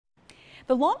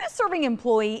The longest serving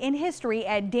employee in history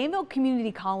at Danville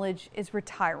Community College is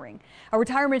retiring. A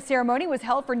retirement ceremony was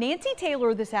held for Nancy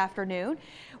Taylor this afternoon.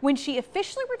 When she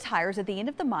officially retires at the end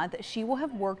of the month, she will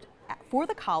have worked for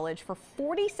the college for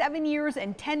 47 years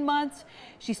and 10 months.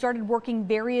 She started working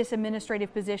various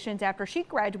administrative positions after she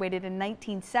graduated in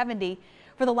 1970.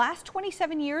 For the last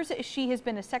 27 years, she has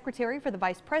been a secretary for the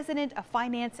Vice President of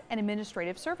Finance and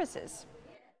Administrative Services.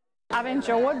 I've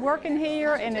enjoyed working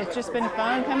here, and it's just been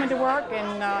fun coming to work.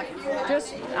 And I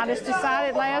just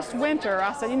decided last winter,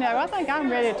 I said, I think I'm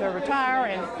ready to retire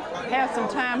and have some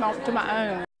time off to my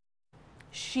own.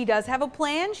 She does have a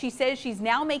plan. She says she's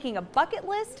now making a bucket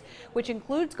list, which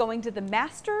includes going to the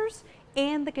Masters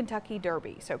and the Kentucky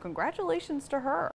Derby. So congratulations to her.